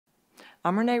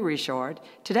I'm Renee Broussard.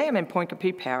 Today I'm in Point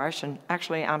Capee Parish, and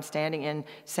actually I'm standing in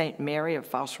St. Mary of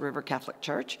False River Catholic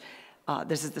Church.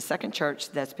 This is the second church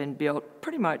that's been built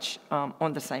pretty much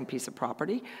on the same piece of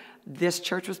property. This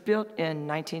church was built in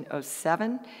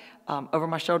 1907. Over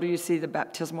my shoulder you see the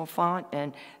baptismal font,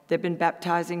 and they've been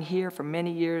baptizing here for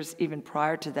many years, even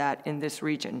prior to that, in this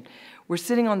region. We're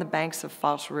sitting on the banks of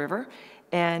False River,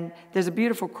 and there's a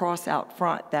beautiful cross out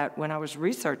front that, when I was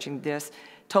researching this,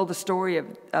 told the story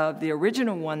of the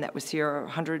original one that was here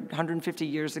 150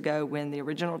 years ago when the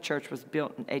original church was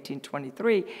built in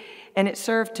 1823. And it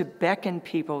served to beckon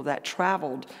people that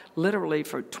traveled literally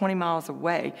for 20 miles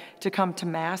away to come to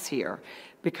Mass here,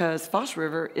 because False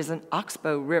River is an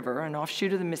oxbow river, an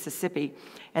offshoot of the Mississippi,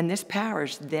 and this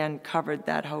parish then covered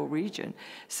that whole region.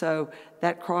 So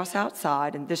that cross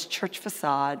outside and this church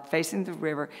facade facing the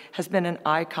river has been an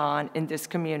icon in this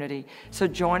community. So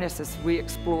join us as we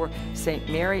explore St.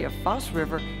 Mary of False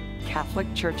River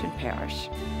Catholic Church and Parish.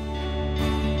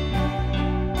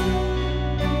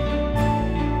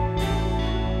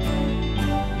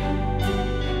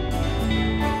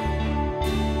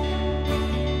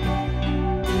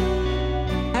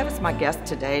 My guest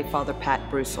today, Father Pat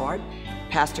Broussard,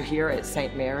 pastor here at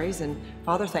St. Mary's. And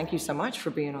Father, thank you so much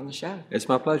for being on the show. It's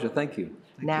my pleasure. Thank you.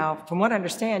 From what I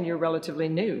understand, you're relatively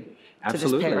new to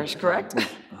this parish, correct?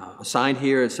 Assigned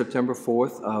here at September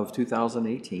 4th of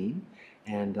 2018,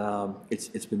 and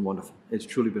it's been wonderful. It's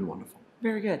truly been wonderful.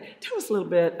 Very good. Tell us a little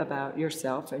bit about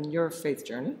yourself and your faith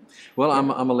journey. Well, I'm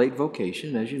a late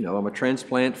vocation, as you know. I'm a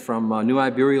transplant from New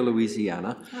Iberia,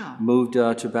 Louisiana. Wow. Moved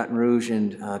to Baton Rouge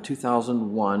in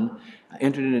 2001.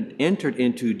 Entered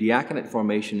into diaconate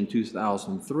formation in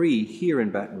 2003 here in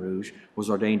Baton Rouge. Was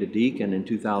ordained a deacon in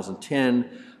 2010.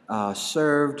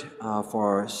 Served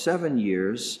for 7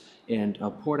 years in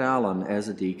Port Allen as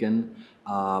a deacon.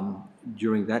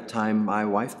 During that time, my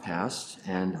wife passed,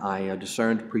 and I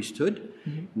discerned priesthood.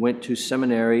 Went to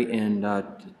seminary in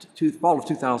fall of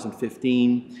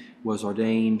 2015, was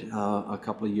ordained a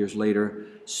couple of years later,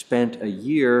 spent a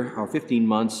year or 15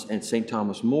 months at St.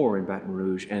 Thomas More in Baton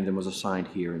Rouge, and then was assigned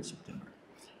here in September.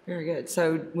 Very good.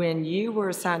 So when you were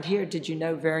assigned here, did you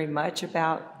know very much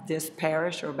about this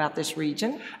parish or about this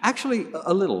region? Actually,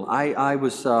 a little. I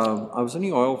was in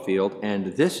the oil field, and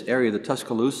this area, the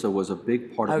Tuscaloosa, was a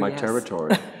big part of my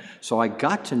territory. So I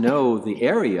got to know the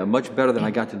area much better than I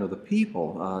got to know the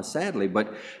people, sadly.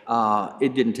 But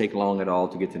it didn't take long at all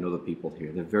to get to know the people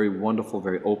here. They're very wonderful,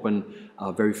 very open,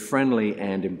 very friendly,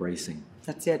 and embracing.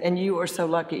 That's it. And you are so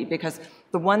lucky, because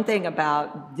the one thing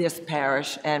about this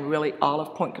parish and really all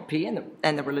of Point Capee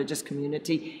and the religious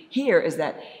community here is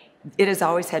that it has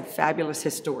always had fabulous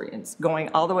historians, going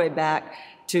all the way back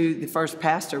to the first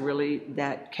pastor, really,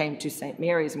 that came to St.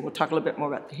 Mary's. And we'll talk a little bit more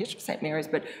about the history of St. Mary's.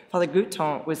 But Father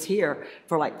Baton was here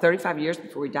for like 35 years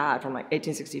before he died, from like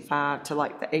 1865 to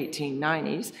like the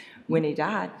 1890s when he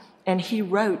died. And he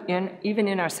wrote, even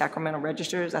in our sacramental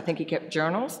registers, I think he kept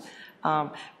journals.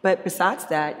 But besides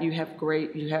that, you have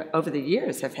over the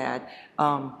years have had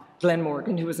Glenn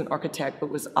Morgan, who was an architect, but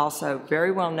was also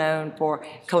very well known for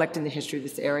collecting the history of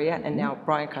this area, and now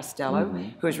Brian Costello,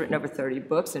 who has written over 30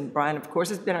 books. And Brian, of course,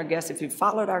 has been our guest. If you've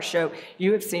followed our show,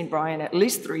 you have seen Brian at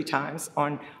least 3 times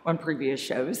on previous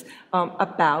shows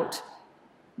about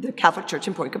the Catholic Church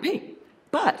in Point Capee.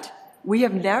 But we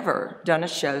have never done a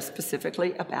show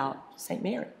specifically about St.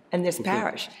 Mary and this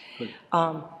parish.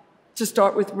 To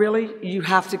start with, really, you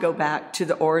have to go back to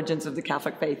the origins of the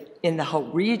Catholic faith in the whole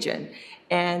region.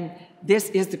 And this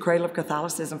is the cradle of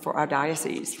Catholicism for our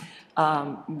diocese.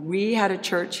 We had a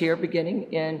church here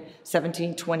beginning in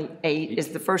 1728, is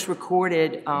the first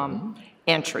recorded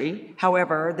entry.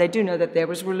 However, they do know that there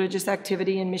was religious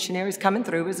activity and missionaries coming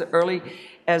through as early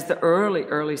as the early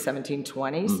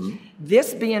 1720s.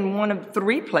 This being one of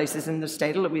 3 places in the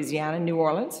state of Louisiana, New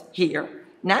Orleans, here,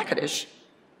 Natchitoches,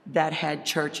 that had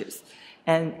churches.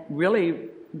 And really,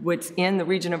 what's in the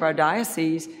region of our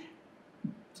diocese,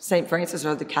 St. Francis,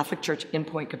 or the Catholic Church in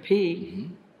Point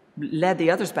Capee, led the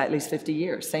others by at least 50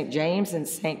 years. St. James and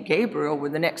St. Gabriel were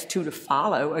the next 2 to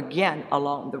follow, again,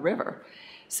 along the river.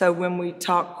 So when we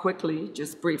talk quickly,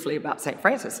 just briefly, about St.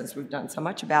 Francis, since we've done so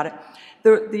much about it,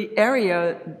 the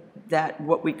area that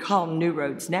what we call New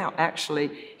Roads now,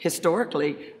 actually,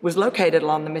 historically, was located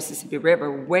along the Mississippi River,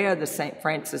 where the St.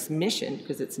 Francis mission,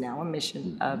 because it's now a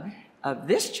mission of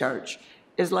this church,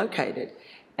 is located.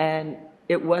 And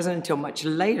it wasn't until much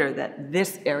later that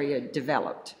this area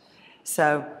developed.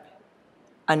 So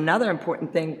another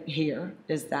important thing here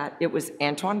is that it was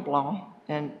Antoine Blanc,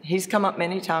 and he's come up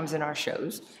many times in our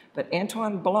shows, but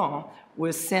Antoine Blanc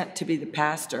was sent to be the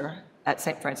pastor at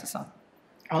St. Francis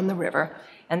on the river,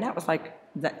 and that was like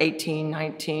the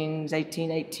 1819s,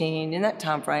 1818, in that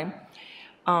time frame.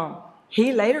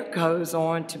 He later goes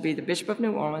on to be the Bishop of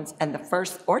New Orleans and the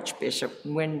first Archbishop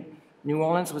when New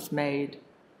Orleans was made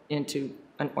into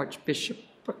an Archbishop.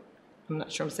 I'm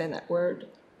not sure I'm saying that word.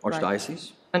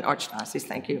 Archdiocese? Right? An Archdiocese,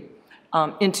 thank you.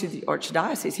 Into the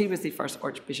Archdiocese. He was the first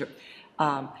Archbishop.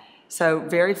 So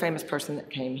very famous person that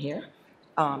came here.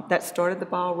 That started the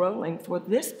ball rolling for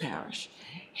this parish.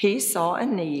 He saw a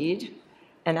need,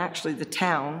 and actually the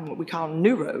town, what we call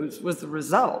New Roads, was the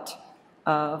result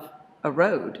of a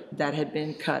road that had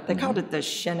been cut. They called it the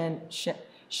chemin,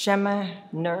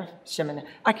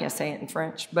 I can't say it in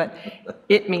French, but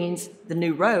it means the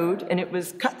new road, and it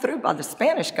was cut through by the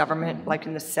Spanish government, like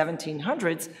in the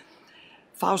 1700s.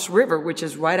 False River, which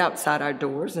is right outside our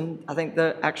doors, and I think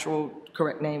the actual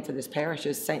correct name for this parish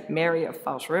is St. Mary of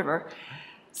False River.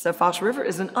 So False River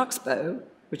is an oxbow,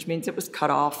 which means it was cut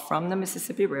off from the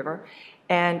Mississippi River,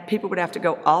 and people would have to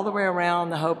go all the way around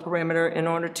the whole perimeter in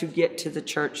order to get to the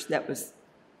church that was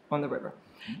on the river.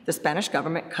 The Spanish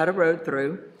government cut a road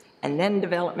through, and then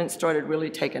development started really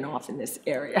taking off in this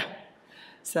area.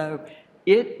 So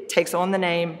it takes on the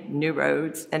name New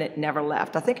Roads, and it never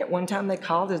left. I think at one time they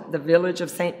called it the village of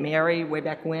St. Mary way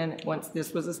back when, once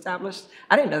this was established.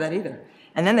 I didn't know that either.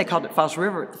 And then they called it False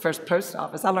River, the first post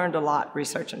office. I learned a lot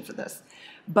researching for this.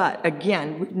 But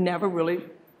again, we've never really,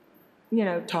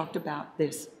 talked about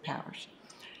this parish.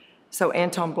 So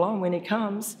Anton Blanc, when he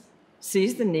comes,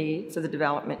 sees the need for the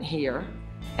development here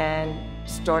and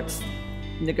starts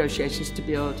negotiations to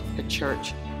build a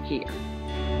church here.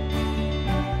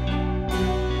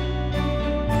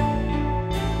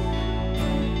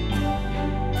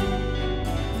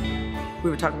 We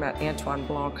were talking about Antoine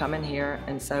Blanc coming here,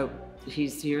 and so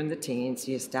he's here in the teens.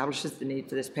 He establishes the need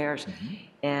for this parish,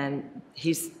 and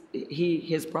his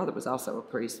brother was also a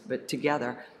priest, but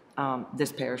together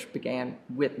this parish began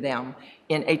with them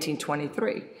in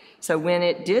 1823. So when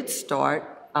it did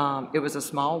start, it was a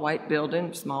small white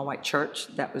building, small white church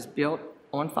that was built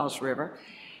on False River.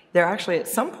 There actually, at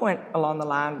some point along the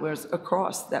line, was a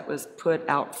cross that was put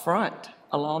out front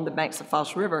along the banks of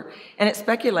False River, and it's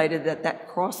speculated that that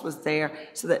cross was there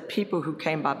so that people who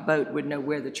came by boat would know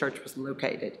where the church was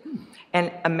located.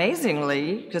 And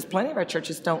amazingly, because plenty of our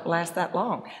churches don't last that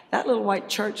long, that little white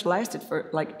church lasted for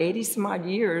like 80 some odd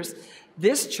years.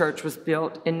 This church was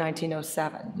built in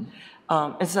 1907.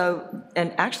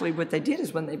 And actually what they did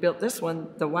is when they built this one,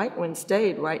 the white one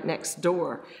stayed right next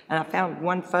door. And I found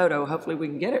one photo, hopefully we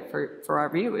can get it for our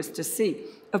viewers to see,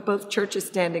 of both churches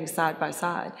standing side by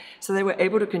side. So they were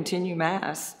able to continue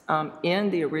Mass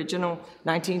in the original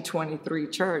 1923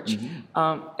 church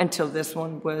until this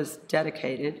one was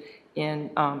dedicated in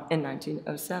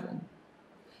 1907.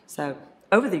 So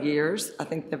over the years, I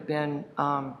think there have been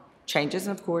changes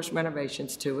and, of course,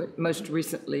 renovations to it. Most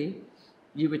recently,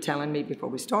 you were telling me before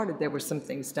we started, there were some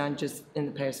things done just in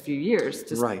the past few years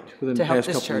to, right. Within to the help past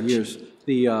this couple church. of years,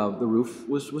 the roof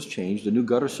was changed, the new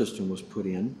gutter system was put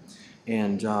in,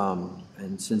 and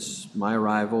since my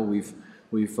arrival, we've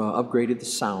upgraded the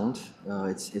sound.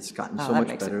 It's gotten so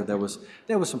much better. There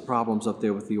was some problems up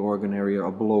there with the organ area,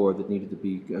 a blower that needed to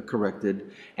be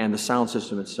corrected, and the sound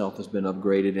system itself has been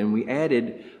upgraded. And we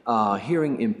added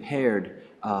hearing impaired.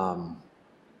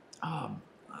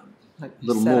 Like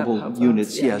little mobile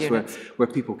units, yes, where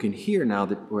people can hear now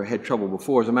that had trouble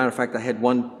before. As a matter of fact, I had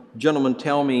one gentleman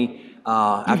tell me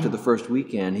after the first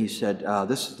weekend, he said,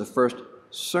 this is the first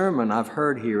sermon I've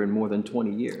heard here in more than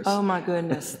 20 years. Oh my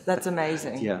goodness, that's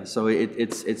amazing. Yeah, so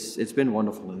it's been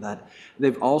wonderful in that.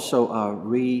 They've also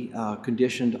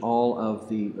reconditioned all of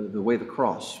the way the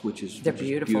cross, which is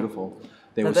beautiful.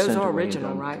 They were those are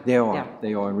original, right? They are. Yeah.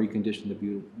 They are, and reconditioned the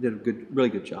beautiful. Did a really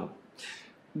good job.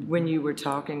 When you were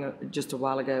talking just a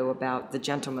while ago about the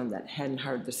gentleman that hadn't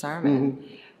heard the sermon,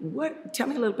 tell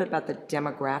me a little bit about the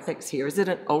demographics here. Is it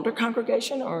an older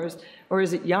congregation or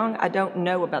is it young? I don't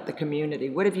know about the community.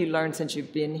 What have you learned since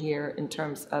you've been here in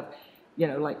terms of,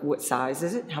 like what size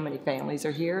is it? How many families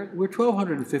are here? We're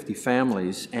 1,250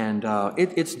 families, and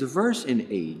it's diverse in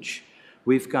age.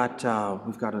 We've got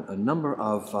a number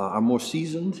of our more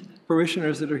seasoned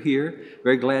parishioners that are here.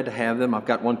 Very glad to have them. I've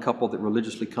got one couple that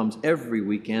religiously comes every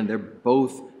weekend. They're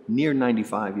both near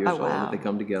 95 years old that they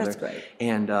come together. That's great.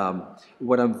 And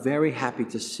what I'm very happy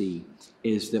to see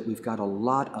is that we've got a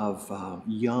lot of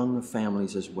young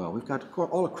families as well. We've got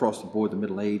all across the board the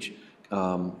middle age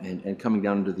and coming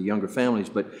down into the younger families.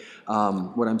 But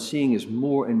what I'm seeing is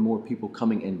more and more people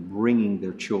coming and bringing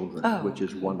their children, which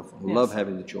is wonderful. I love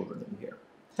having the children in here.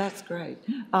 That's great.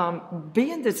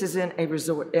 Being this is in a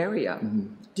resort area,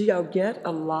 do y'all get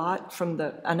a lot from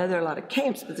I know there are a lot of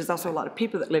camps, but there's also a lot of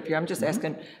people that live here. I'm just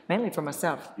asking mainly for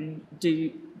myself.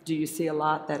 Do you see a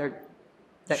lot that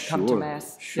come to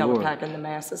Mass? Sure. Y'all are packing the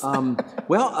masses?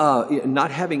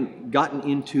 Not having gotten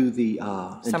into the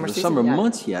summer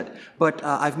months yet, but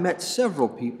I've met several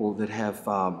people that have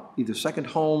either second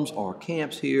homes or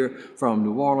camps here from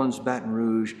New Orleans, Baton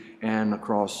Rouge, and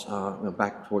across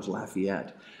back towards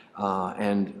Lafayette.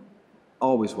 And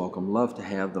always welcome, love to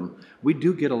have them. We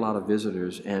do get a lot of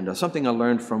visitors, and something I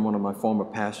learned from one of my former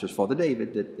pastors, Father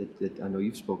David, that I know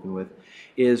you've spoken with,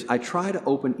 is I try to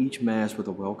open each Mass with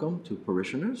a welcome to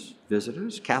parishioners,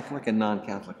 visitors, Catholic and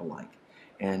non-Catholic alike.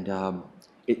 And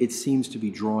it seems to be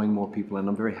drawing more people, and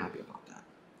I'm very happy about that.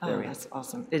 Oh, that's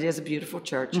awesome. It is a beautiful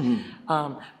church.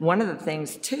 One of the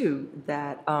things, too,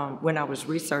 that when I was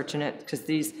researching it, because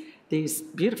these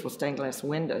beautiful stained glass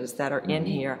windows that are in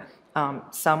here,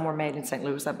 some were made in St.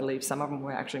 Louis, I believe. Some of them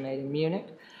were actually made in Munich.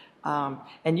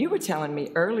 And you were telling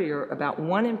me earlier about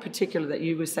one in particular that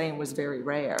you were saying was very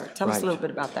rare. Tell us a little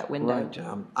bit about that window.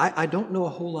 Right. I don't know a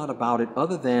whole lot about it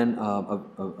other than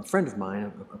a friend of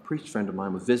mine, a priest friend of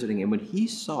mine, was visiting, and when he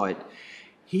saw it,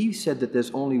 he said that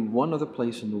there's only one other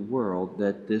place in the world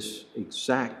that this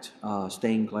exact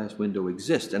stained glass window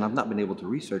exists, and I've not been able to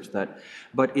research that.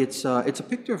 But it's a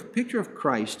picture of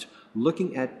Christ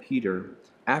looking at Peter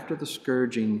after the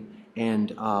scourging and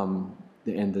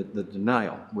the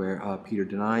denial, where Peter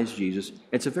denies Jesus.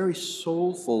 It's a very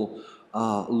soulful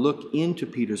look into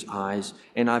Peter's eyes,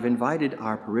 and I've invited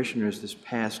our parishioners this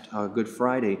past Good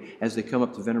Friday, as they come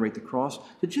up to venerate the cross,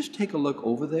 to just take a look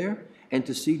over there and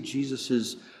to see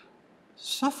Jesus's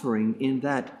suffering in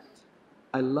that,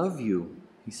 I love you.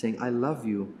 He's saying, I love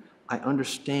you. I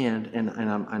understand, and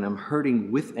I'm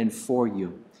hurting with and for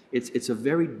you. It's a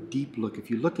very deep look. If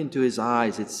you look into his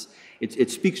eyes,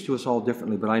 it speaks to us all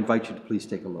differently, but I invite you to please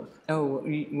take a look. Oh,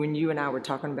 when you and I were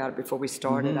talking about it before we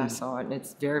started, I saw it, and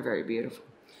it's very, very beautiful.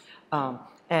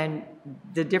 And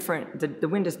the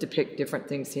windows depict different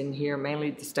things in here,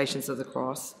 mainly the Stations of the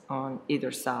Cross on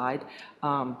either side.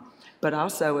 But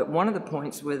also at one of the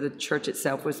points where the church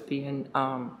itself was being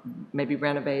maybe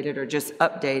renovated or just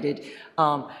updated,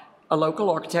 a local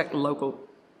architect, local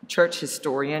church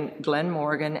historian, Glenn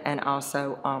Morgan, and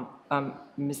also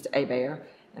Mr. Hebert,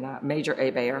 and Major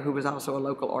Hebert, who was also a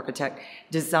local architect,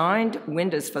 designed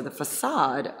windows for the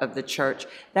facade of the church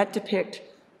that depict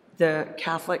the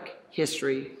Catholic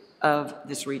history of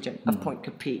this region, of Point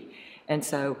Capit. And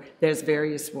so there's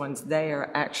various ones there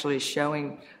actually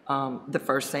showing the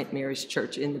first St. Mary's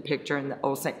Church in the picture, and the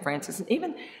old St. Francis, and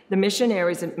even the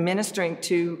missionaries ministering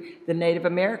to the Native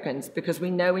Americans, because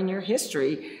we know in your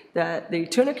history that the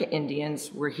Tunica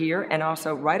Indians were here and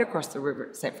also right across the river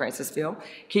at St. Francisville.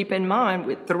 Keep in mind,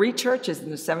 with 3 churches in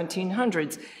the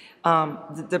 1700s,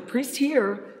 the priests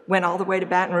here went all the way to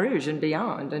Baton Rouge and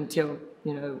beyond until,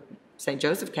 St.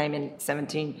 Joseph came in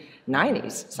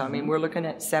 1790s. So, I mean, we're looking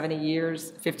at 70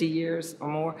 years, 50 years or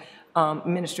more,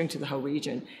 ministering to the whole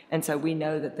region. And so we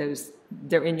know that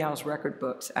they're in y'all's record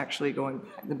books, actually going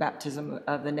back, the baptism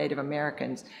of the Native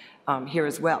Americans here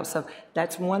as well. So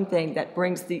that's one thing that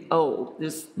brings the old,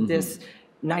 this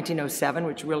 1907,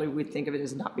 which really we think of it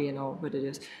as not being old, but it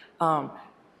is,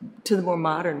 to the more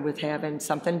modern, with having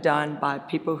something done by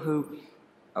people who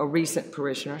are recent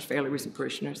parishioners, fairly recent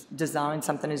parishioners, design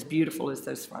something as beautiful as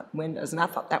those front windows. And I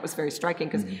thought that was very striking,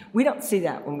 because we don't see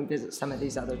that when we visit some of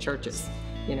these other churches.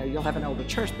 You'll have an older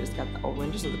church, but it's got the old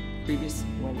windows or the previous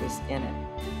windows in it.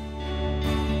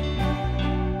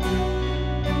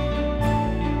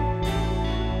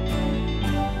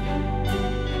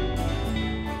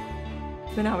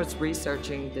 When I was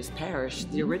researching this parish,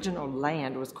 the original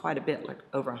land was quite a bit, like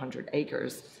over 100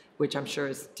 acres, which I'm sure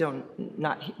is still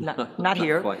not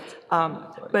here. Quite.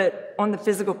 But on the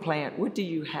physical plan, what do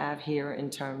you have here in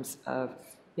terms of,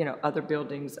 other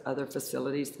buildings, other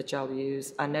facilities that y'all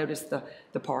use? I noticed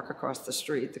the park across the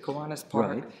street, the Kiwanis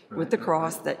Park, with the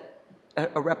cross, that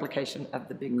a replication of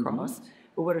the big cross.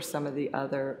 But what are some of the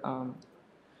other?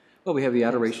 Well, we have the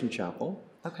Adoration Chapel.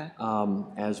 Okay.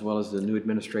 As well as the new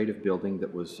administrative building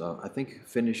that was, I think,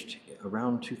 finished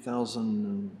around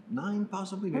 2009,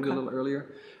 possibly, maybe a little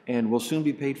earlier, and will soon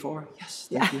be paid for. Yes,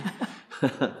 thank you.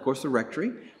 Of course, the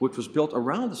rectory, which was built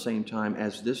around the same time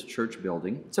as this church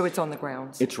building. So it's on the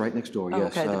grounds? It's right next door,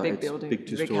 yes. Okay, the big building. Big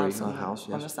two-story house,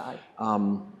 yes. On the side.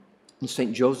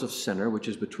 St. Joseph's Center, which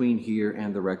is between here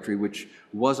and the rectory, which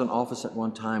was an office at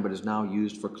one time, but is now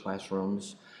used for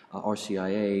classrooms,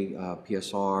 RCIA,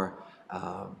 PSR,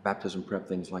 baptism prep,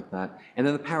 things like that. And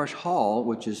then the parish hall,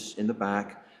 which is in the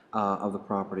back of the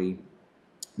property,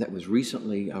 that was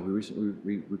recently, we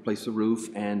recently replaced the roof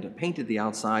and painted the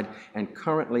outside, and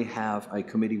currently have a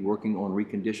committee working on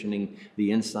reconditioning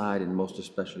the inside and most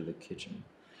especially the kitchen.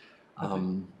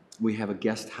 We have a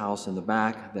guest house in the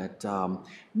back that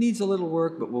needs a little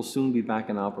work, but will soon be back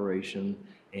in operation,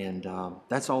 and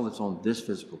that's all that's on this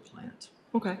physical plant.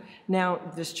 Okay. Now,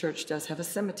 this church does have a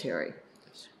cemetery.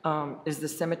 Yes. Is the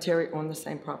cemetery on the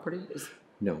same property?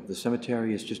 No, the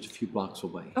cemetery is just a few blocks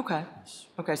away. Okay. Yes.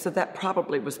 Okay, so that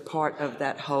probably was part of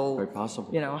that whole, Very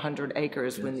possible. 100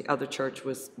 acres when the other church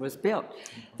was built.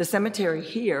 The cemetery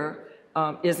here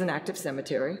is an active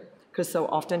cemetery, because so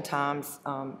oftentimes,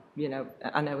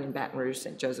 I know in Baton Rouge,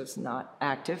 St. Joseph's not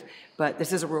active, but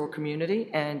this is a rural community,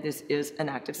 and this is an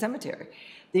active cemetery.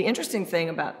 The interesting thing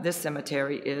about this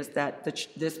cemetery is that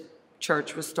this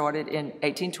church was started in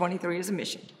 1823 as a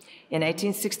mission. In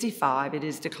 1865, it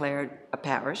is declared a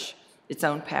parish, its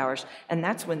own parish, and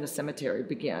that's when the cemetery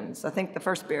begins. I think the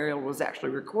first burial was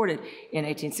actually recorded in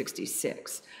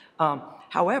 1866.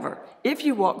 However, if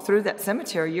you walk through that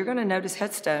cemetery, you're going to notice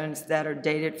headstones that are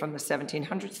dated from the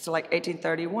 1700s to like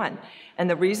 1831. And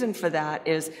the reason for that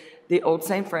is the old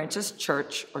St. Francis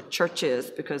Church, or churches,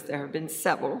 because there have been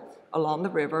several along the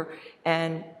river,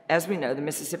 and as we know, the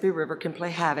Mississippi River can play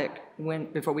havoc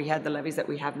before we had the levees that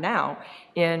we have now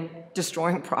in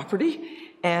destroying property.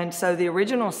 And so the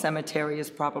original cemetery is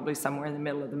probably somewhere in the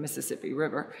middle of the Mississippi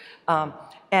River.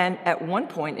 And at one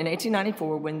point in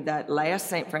 1894, when that last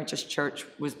St. Francis Church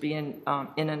was being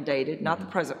inundated, not the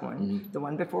present one, the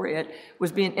one before it,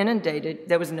 was being inundated,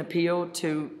 there was an appeal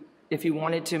to, if you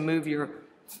wanted to move your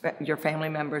family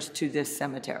members to this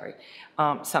cemetery.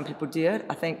 Some people did.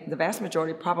 I think the vast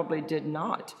majority probably did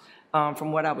not,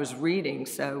 from what I was reading.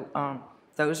 So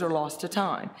those are lost to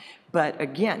time. But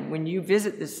again, when you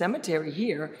visit the cemetery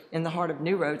here in the heart of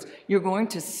New Roads, you're going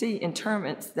to see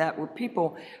interments that were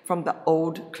people from the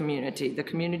old community, the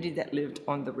community that lived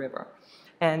on the river.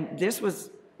 And this was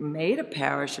made a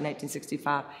parish in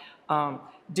 1865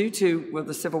 due to,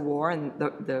 the Civil War and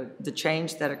the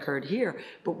change that occurred here.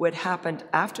 But what happened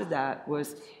after that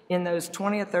was, in those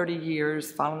 20 or 30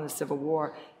 years following the Civil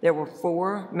War, there were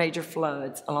 4 major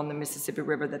floods along the Mississippi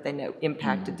River that they know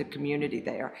impacted the community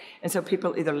there. And so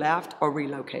people either left or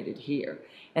relocated here.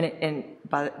 And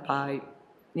by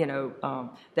the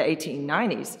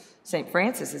 1890s, St.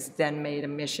 Francis has then made a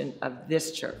mission of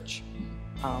this church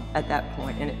at that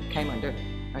point, and it came under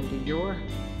your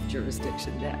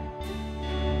jurisdiction then.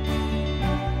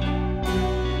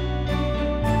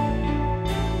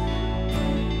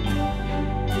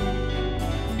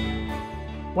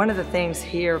 One of the things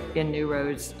here in New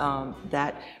Roads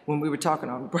that, when we were talking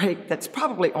on break, that's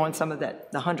probably on some of the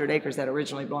 100 acres that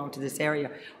originally belonged to this area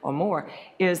or more,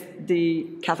 is the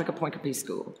Catholic of Point Capee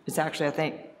School. It's actually, I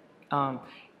think,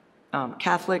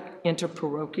 Catholic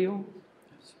Interparochial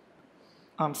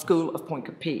School of Point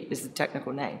Capee is the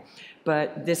technical name.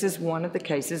 But this is one of the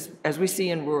cases, as we see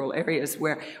in rural areas,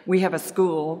 where we have a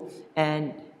school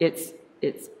and it's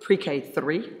pre-K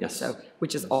 3, yes, so,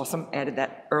 which is awesome, added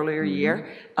that earlier year,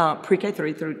 pre-K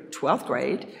 3 through 12th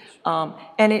grade.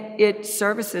 And it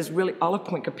services really all of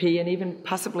Point Capee and even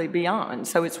possibly beyond.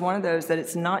 So it's one of those that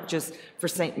it's not just for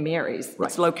St. Mary's. Right.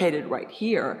 It's located right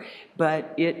here,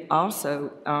 but it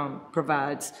also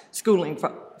provides schooling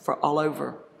for all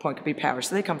over Point Capee Parish.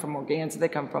 So they come from Morganza, they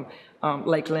come from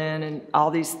Lakeland and all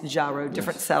these gyro,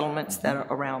 different settlements that are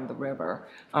around the river,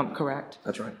 correct?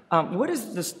 That's right. What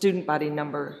is the student body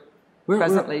number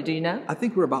presently, do you know? I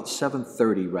think we're about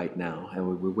 730 right now,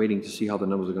 and we're waiting to see how the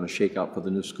numbers are going to shake out for the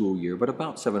new school year, but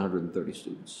about 730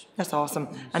 students. That's awesome.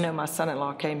 I know my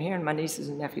son-in-law came here, and my nieces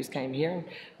and nephews came here, and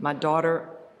my daughter,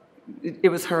 it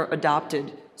was her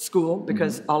adopted school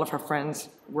because all of her friends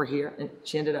were here, and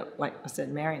she ended up, like I said,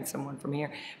 marrying someone from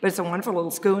here. But it's a wonderful little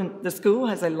school, and the school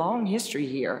has a long history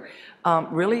here.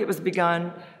 Really, it was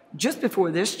begun just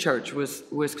before this church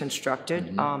was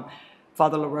constructed.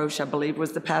 Father ROuge, I believe,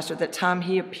 was the pastor at that time.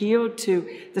 He appealed to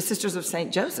the Sisters of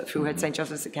St. Joseph, who had St.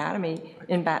 Joseph's Academy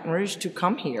in Baton Rouge, to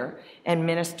come here and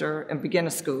minister and begin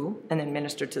a school and then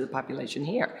minister to the population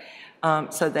here.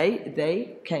 So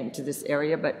they came to this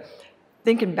area. But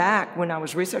thinking back, when I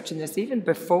was researching this, even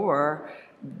before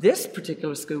this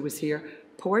particular school was here,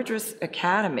 Poydras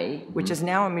Academy, which is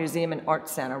now a museum and art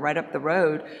center right up the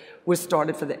road, was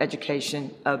started for the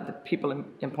education of the people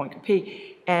in Point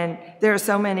Capee. And there are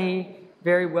so many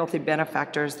very wealthy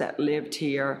benefactors that lived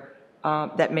here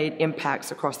that made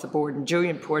impacts across the board. And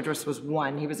Julian Poydras was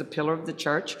one. He was a pillar of the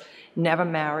church, never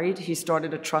married. He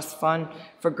started a trust fund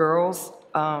for girls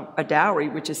a dowry,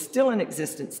 which is still in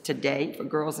existence today for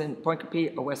girls in Point Coupee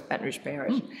or West Baton Rouge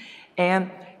Parish.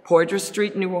 And Poydras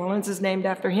Street in New Orleans is named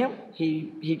after him.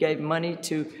 He gave money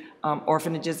to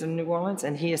orphanages in New Orleans,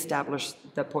 and he established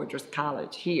the Poydras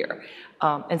College here.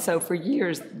 And so for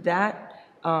years, that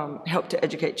helped to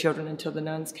educate children until the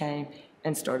nuns came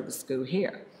and started the school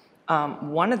here.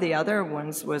 One of the other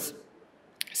ones was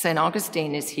St.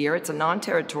 Augustine is here. It's a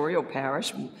non-territorial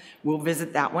parish. We'll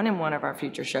visit that one in one of our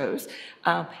future shows.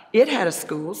 It had a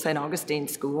school, St. Augustine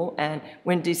School, and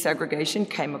when desegregation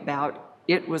came about,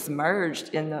 it was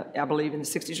merged I believe in the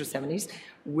 60s or 70s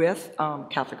with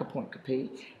Catholic of Point Coupee,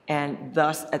 and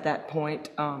thus at that point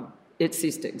it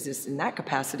ceased to exist in that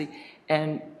capacity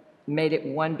and made it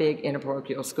one big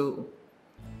interparochial school.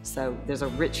 So there's a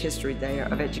rich history there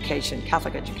of education,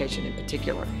 Catholic education in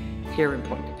particular, here in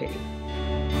Point Coupee.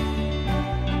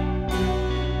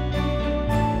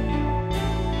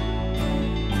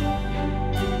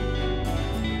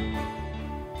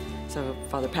 So,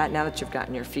 Father Pat, now that you've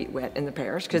gotten your feet wet in the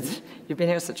parish, because you've been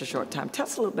here such a short time, tell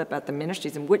us a little bit about the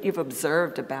ministries and what you've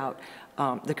observed about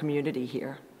the community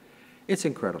here. It's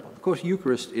incredible. Of course,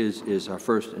 Eucharist is our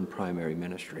first and primary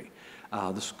ministry.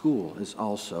 The school is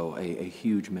also a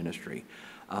huge ministry.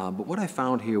 But what I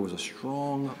found here was a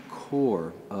strong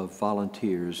core of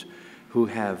volunteers who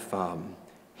have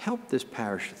helped this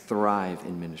parish thrive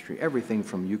in ministry. Everything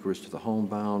from Eucharist to the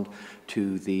homebound,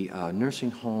 to the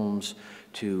nursing homes,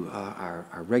 to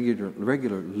our regular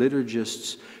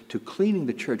liturgists, to cleaning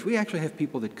the church. We actually have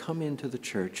people that come into the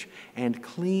church and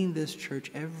clean this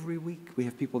church every week. We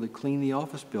have people that clean the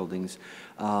office buildings.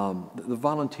 The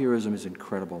volunteerism is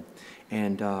incredible.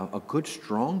 And a good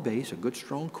strong base, a good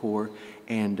strong core,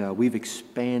 and we've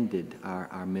expanded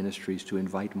our ministries to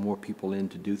invite more people in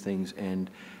to do things,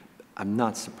 and I'm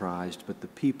not surprised, but the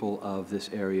people of this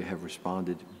area have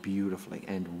responded beautifully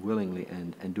and willingly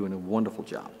and doing a wonderful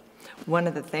job. One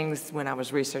of the things when I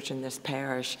was researching this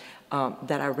parish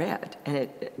that I read, and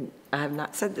I have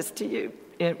not said this to you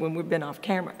when we've been off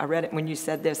camera, I read it when you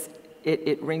said this,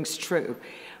 it rings true.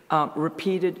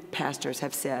 Repeated pastors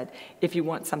have said, if you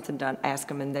want something done, ask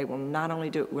them, and they will not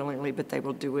only do it willingly, but they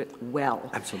will do it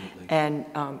well. Absolutely. And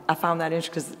I found that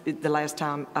interesting because the last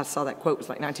time I saw that quote was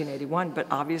like 1981, but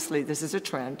obviously this is a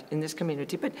trend in this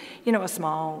community. But, you know, a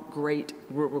small, great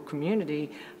rural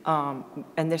community,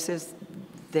 and this is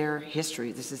their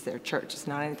history. This is their church. It's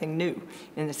not anything new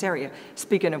in this area.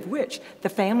 Speaking of which, the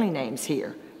family names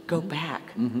here go back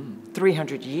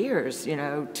 300 years, you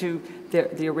know, to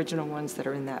the original ones that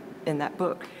are in that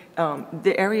book.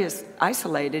 The area is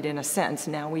isolated in a sense.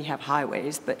 Now we have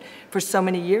highways, but for so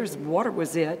many years, water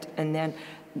was it, and then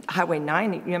Highway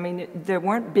 90, I mean, there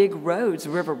weren't big roads,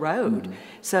 River Road.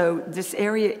 So this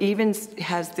area even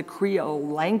has the Creole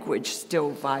language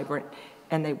still vibrant,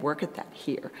 and they work at that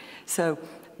here. So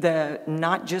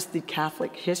not just the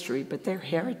Catholic history, but their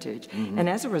heritage. And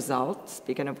as a result,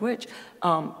 speaking of which,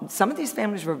 some of these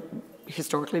families were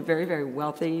historically very, very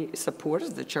wealthy supporters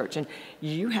of the church. And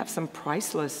you have some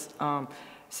priceless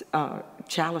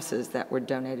chalices that were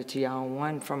donated to y'all.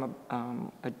 One from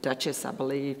a duchess, I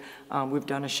believe. We've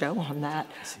done a show on that.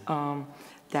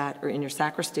 That are in your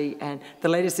sacristy, and the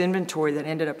latest inventory that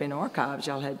ended up in archives,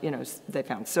 y'all had, you know, they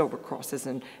found silver crosses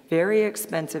and very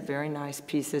expensive, very nice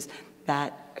pieces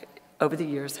that over the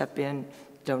years have been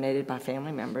donated by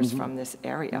family members from this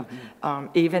area.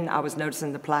 Even I was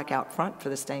noticing the plaque out front for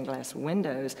the stained glass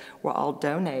windows were all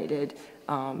donated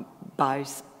by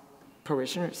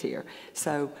parishioners here.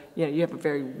 So, you know, you have a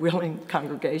very willing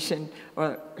congregation,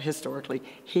 or historically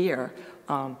here.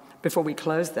 Before we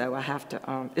close, though, I have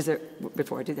to,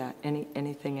 before I do that,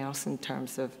 anything else in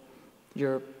terms of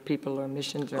your people or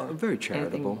missions or very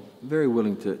charitable, very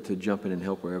willing to jump in and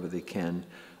help wherever they can.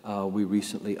 We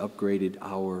recently upgraded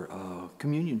our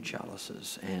communion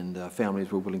chalices, and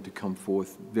families were willing to come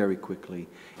forth very quickly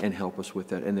and help us with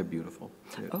that, and they're beautiful.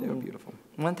 They're beautiful.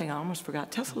 One thing I almost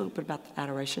forgot, tell us a little bit about the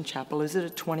Adoration Chapel. Is it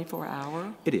a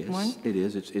 24-hour It is. one? It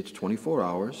is. It's 24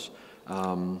 hours,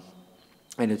 and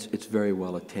it's very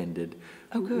well attended.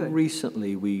 Oh, good.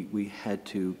 Recently, we had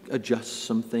to adjust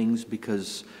some things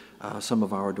because some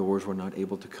of our doors were not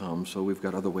able to come, so we've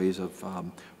got other ways of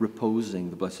reposing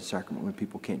the Blessed Sacrament when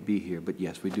people can't be here. But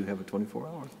yes, we do have a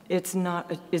 24-hour. It's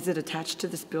not, is it attached to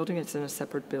this building? It's in a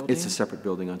separate building? It's a separate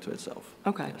building unto itself.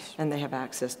 Okay, Yes. And they have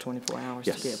access 24 hours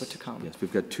to be able to come? Yes,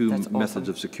 we've got two That's methods awesome.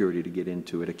 of security to get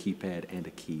into it, a keypad and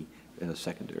a key in a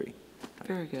secondary.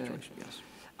 Very good. Yes.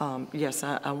 Yes,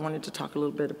 I wanted to talk a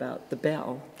little bit about the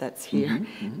bell that's here,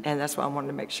 and that's why I wanted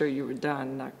to make sure you were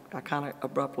done. I kind of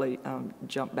abruptly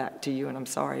jumped back to you, and I'm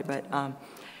sorry, but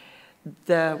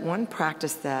The one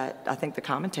practice that I think the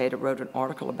commentator wrote an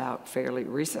article about fairly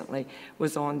recently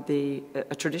was on a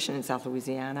tradition in South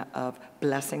Louisiana of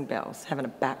blessing bells, having a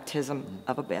baptism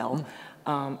of a bell,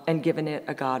 and giving it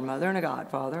a godmother and a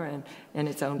godfather and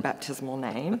its own baptismal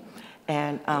name.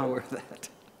 And,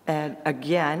 and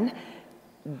again,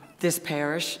 this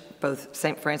parish, both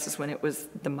St. Francis when it was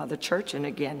the mother church and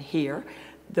again here,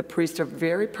 the priests are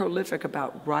very prolific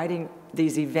about writing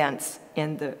these events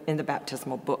in the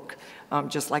baptismal book.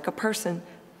 Just like a person,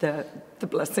 the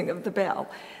blessing of the bell.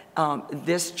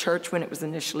 This church, when it was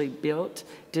initially built,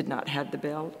 did not have the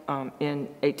bell in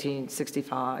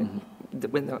 1865,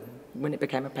 when it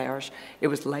became a parish. It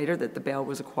was later that the bell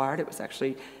was acquired. It was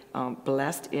actually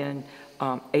blessed in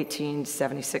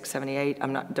 1876, 78.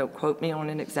 Don't quote me on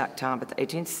an exact time, but the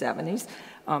 1870s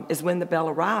is when the bell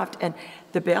arrived. And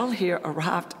the bell here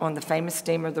arrived on the famous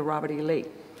steamer, the Robert E. Lee.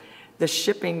 The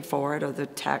shipping for it, or the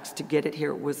tax to get it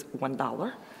here, was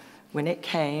 $1 when it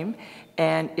came.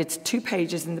 And it's 2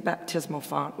 pages in the baptismal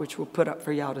font, which we'll put up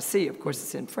for y'all to see. Of course,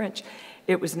 it's in French.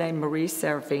 It was named Marie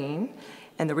Seraphine.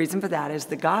 And the reason for that is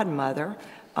the godmother,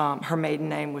 her maiden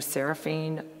name was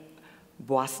Seraphine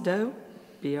Boisdore,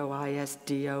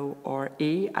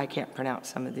 B-O-I-S-D-O-R-E. I can't pronounce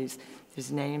some of these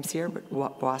names here, but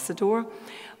Boisdore.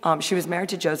 She was married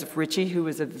to Joseph Ritchie, who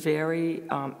was a very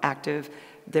active,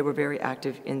 they were very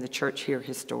active in the church here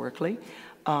historically.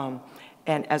 And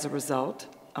as a result,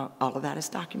 all of that is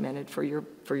documented for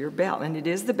your bell. And it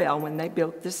is the bell when they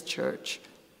built this church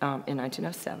in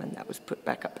 1907 that was put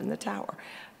back up in the tower.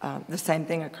 The same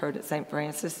thing occurred at St.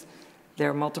 Francis. There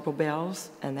are multiple bells,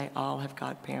 and they all have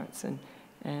godparents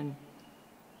and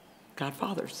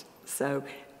godfathers. So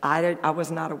I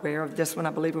was not aware of this one, I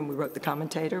believe, when we wrote the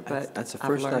commentator, but that's the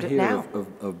first I hear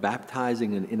of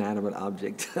baptizing an inanimate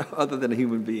object other than a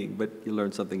human being, but you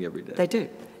learn something every day. They do.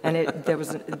 And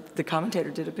the commentator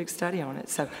did a big study on it.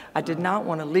 So I did not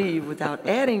want to leave without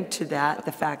adding to that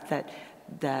the fact that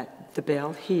the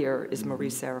bell here is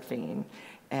Marie Seraphine.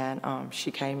 And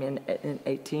she came in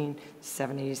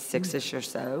 1876-ish or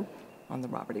so on the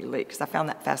Robert E. Lee, because I found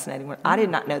that fascinating. I did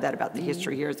not know that about the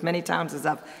history here as many times as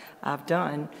I've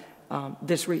done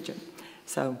this region.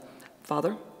 So,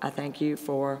 Father, I thank you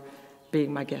for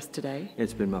being my guest today.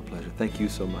 It's been my pleasure. Thank you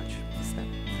so much. So,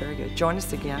 very good. Join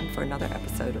us again for another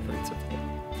episode of Roots of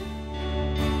Faith.